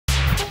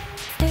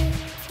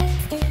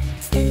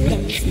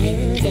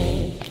makes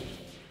music.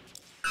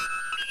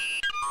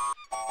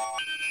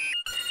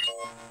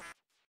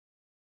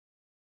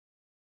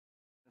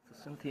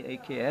 It's a synthi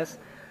AKS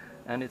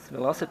and it's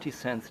velocity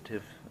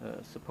sensitive.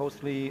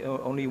 Supposedly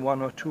only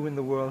one or two in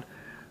the world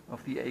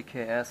of the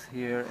AKS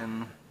here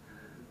in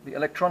the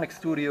electronic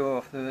studio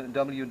of the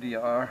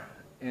WDR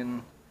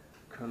in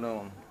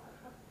Cologne,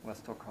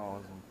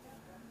 Westockhausen,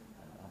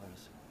 and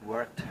others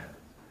worked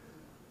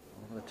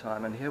all the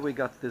time. And here we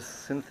got this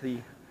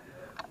Synth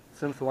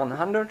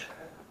 100,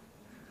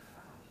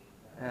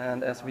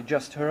 and as we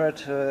just heard,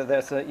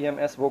 there's an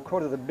EMS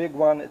vocoder, the big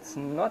one. It's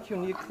not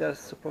unique, there's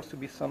supposed to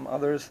be some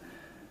others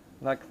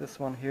like this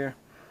one here,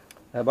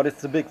 but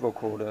it's the big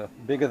vocoder,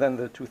 bigger than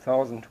the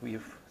 2000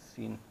 we've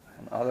seen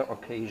on other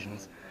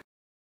occasions.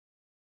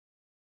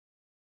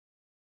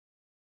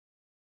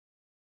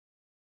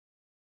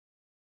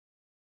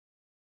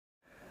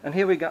 And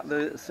here we got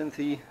the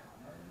Synth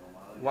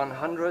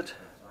 100,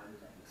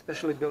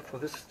 specially built for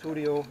this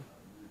studio.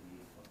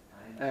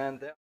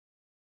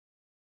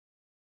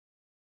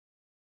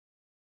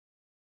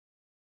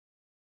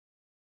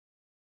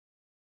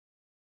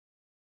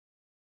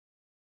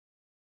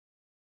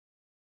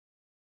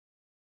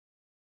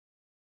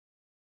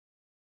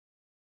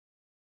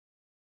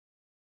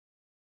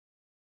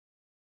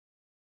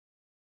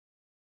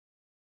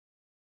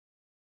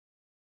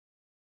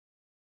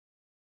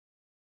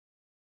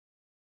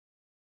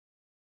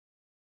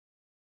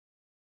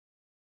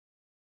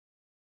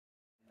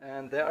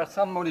 And there are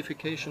some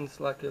modifications,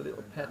 like a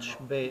little patch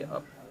bay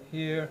up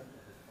here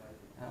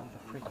and the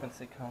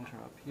frequency counter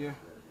up here.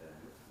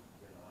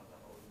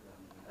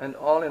 And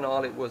all in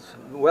all, it was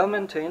well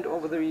maintained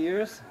over the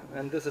years.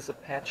 And this is a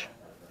patch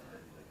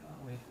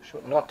we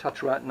should not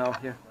touch right now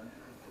here.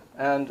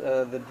 And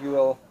the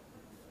dual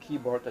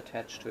keyboard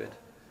attached to it.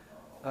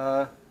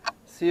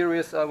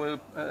 Series I will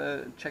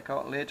check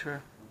out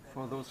later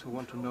for those who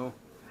want to know.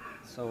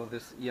 So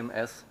this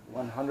EMS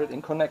 100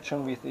 in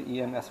connection with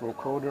the EMS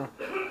vocoder.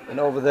 And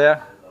over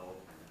there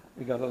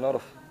we got a lot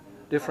of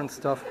different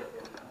stuff,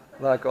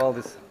 like all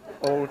this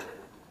old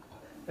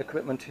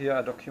equipment here.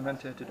 I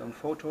documented it on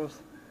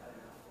photos.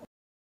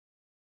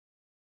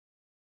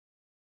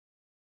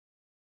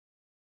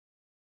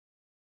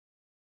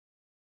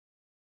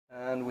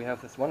 And we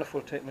have these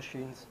wonderful tape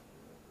machines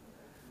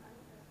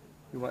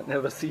you might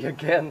never see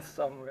again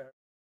somewhere.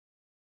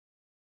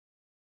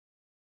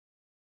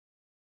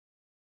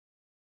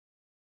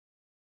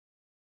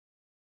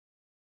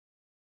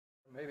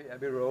 Maybe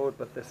Abbey Road,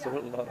 but there's still a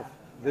lot of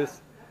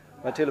this.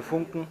 My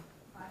Telefunken.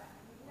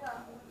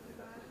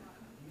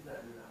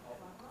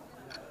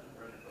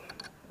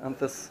 And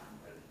this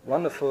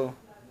wonderful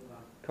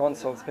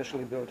console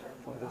specially built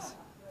for this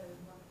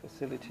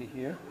facility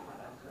here.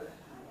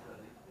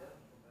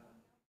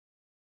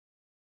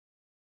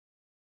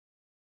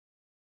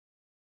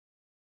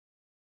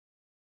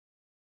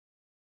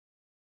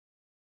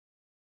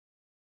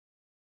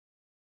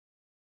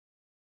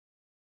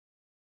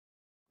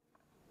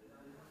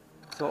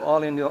 So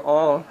all in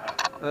all,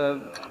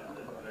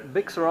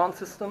 big surround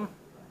system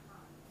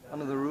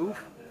under the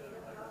roof.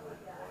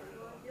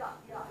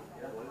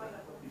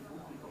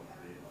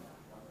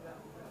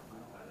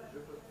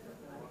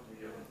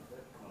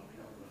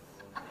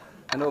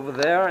 And over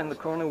there in the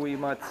corner we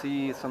might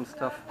see some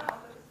stuff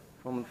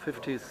from the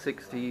 50s,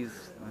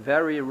 60s,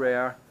 very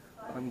rare.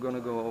 I'm going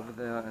to go over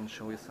there and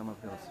show you some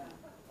of those.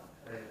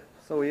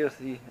 So here's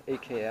the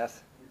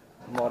AKS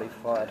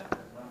modified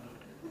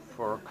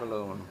for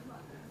Cologne.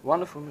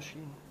 Wonderful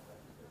machine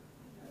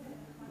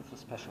with a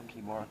special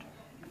keyboard.